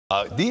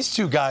These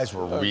two guys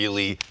were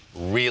really,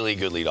 really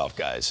good leadoff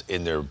guys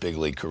in their big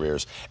league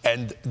careers.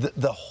 And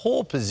the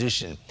whole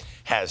position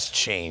has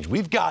changed.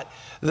 We've got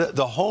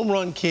the home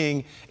run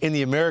king in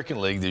the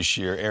American League this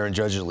year, Aaron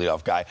Judge is a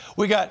leadoff guy.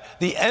 We got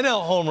the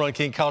NL home run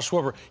king, Kyle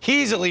Schwarber.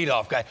 He's a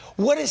leadoff guy.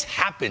 What has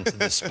happened to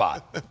this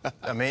spot?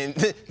 I mean,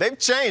 they've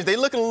changed. They're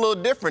looking a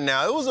little different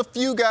now. It was a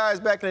few guys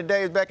back in the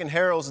days, back in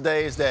Harold's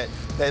days, that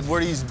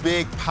were these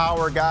big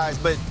power guys,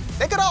 but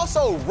they could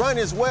also run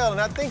as well,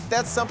 and I think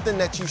that's something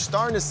that you're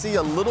starting to see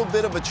a little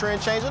bit of a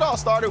trend change. It all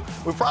started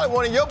with probably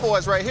one of your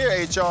boys right here,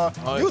 HR.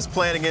 He was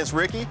playing against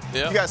Ricky.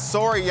 Yeah. You got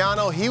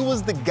Soriano. He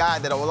was the guy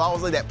that was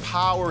always like that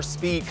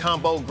power-speed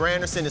combo.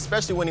 Granderson,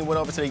 especially when he went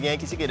over to the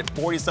Yankees, he get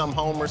 40-something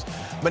homers.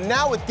 But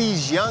now with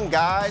these young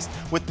guys,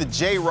 with the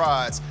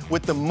J-Rods,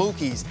 with the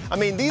Mookies, I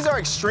mean, these are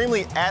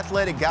extremely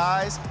athletic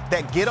guys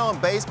that get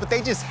on base, but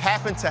they just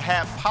happen to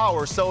have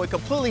power. So it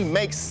completely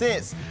makes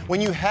sense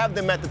when you have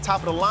them at the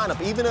top of the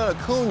lineup. Even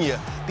Acuna,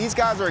 these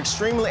guys are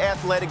extremely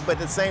athletic, but at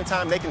the same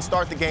time, they can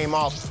start the game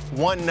off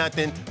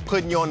 1-0,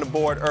 putting you on the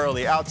board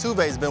early.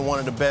 Altuve has been one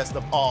of the best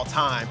of all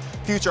time,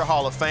 future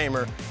Hall of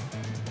Famer.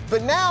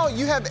 But now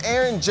you have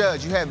Aaron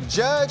Judge, you have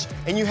Judge,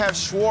 and you have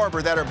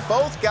Schwarber that are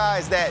both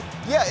guys that,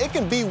 yeah, it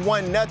can be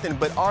 1-0,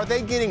 but are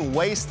they getting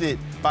wasted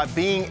by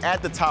being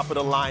at the top of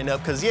the lineup?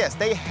 Because, yes,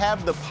 they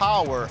have the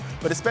power,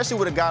 but especially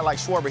with a guy like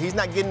Schwarber, he's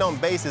not getting on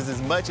bases as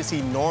much as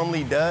he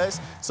normally does.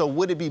 So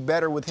would it be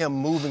better with him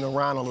moving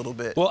around a little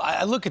bit? Well,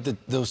 I look at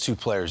those two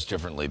players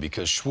differently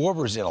because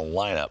Schwarber's in a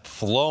lineup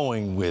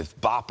flowing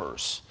with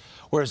boppers.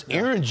 Whereas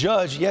Aaron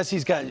Judge, yes,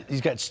 he's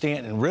got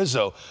Stanton and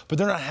Rizzo, but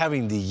they're not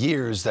having the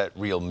years that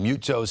Real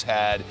Muto's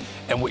had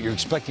and what you're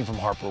expecting from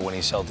Harper when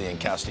he's healthy and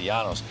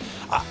Castellanos.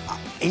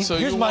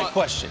 Here's my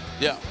question.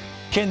 Yeah.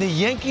 Can the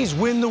Yankees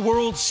win the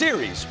World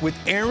Series with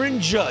Aaron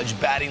Judge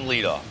batting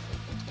leadoff?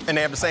 And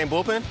they have the same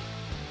bullpen?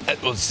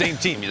 Well, same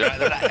team. They're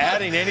not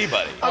adding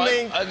anybody.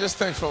 I just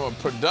think from a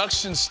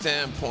production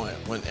standpoint,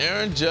 when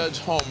Aaron Judge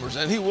homers,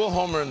 and he will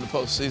homer in the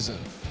postseason,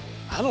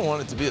 I don't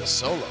want it to be a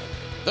solo.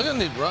 They're going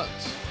to need runs.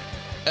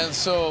 And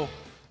so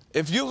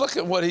if you look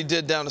at what he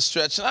did down the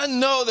stretch, and I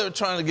know they were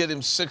trying to get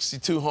him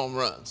 62 home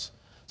runs.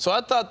 So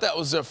I thought that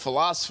was their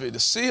philosophy. To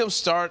see him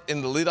start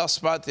in the leadoff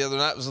spot the other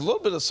night was a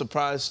little bit of a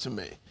surprise to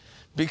me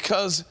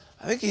because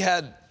I think he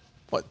had,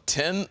 what,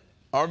 10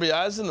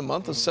 RBIs in the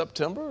month of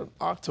September,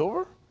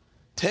 October?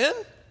 10?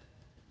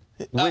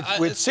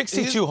 With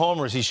 62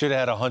 homers, he should have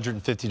had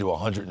 150 to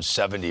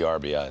 170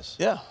 RBIs.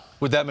 Yeah.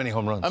 With that many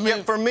home runs. I mean,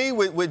 yeah, for me,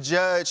 with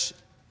Judge,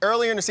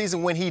 earlier in the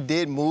season when he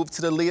did move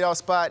to the leadoff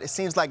spot, it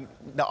seems like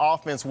the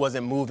offense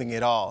wasn't moving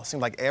at all. It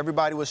seemed like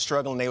everybody was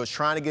struggling. They was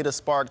trying to get a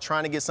spark,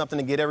 trying to get something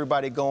to get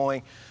everybody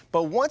going.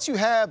 But once you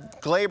have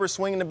Gleyber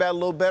swinging the bat a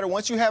little better,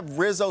 once you have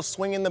Rizzo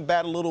swinging the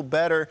bat a little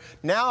better,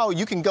 now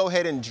you can go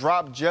ahead and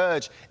drop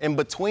Judge in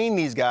between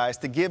these guys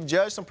to give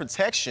Judge some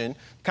protection,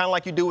 kind of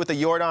like you do with the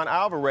Yordan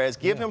Alvarez.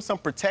 Give him some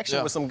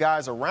protection with some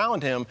guys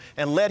around him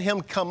and let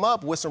him come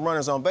up with some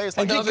runners on base.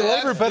 And get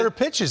Gleyber better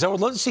pitches. I would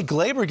love to see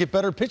Gleyber get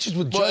better pitches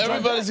with Judge. Well,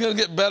 everybody's going to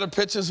get better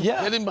pitches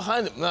hitting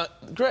behind him. Now,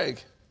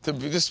 Greg, to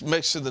just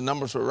make sure the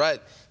numbers were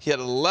right, he had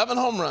 11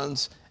 home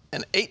runs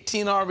and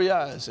 18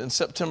 RBIs in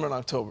September and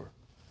October.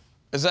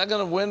 Is that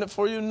going to win it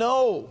for you?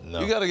 No.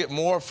 You got to get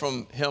more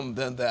from him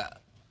than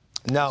that.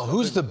 Now,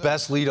 who's the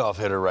best leadoff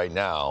hitter right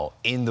now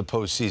in the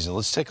postseason?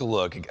 Let's take a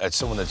look at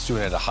someone that's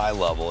doing it at a high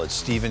level. It's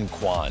Steven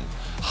Kwan.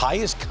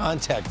 Highest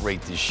contact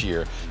rate this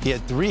year. He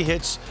had 3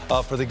 hits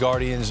for the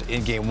Guardians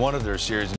in Game 1 of their series.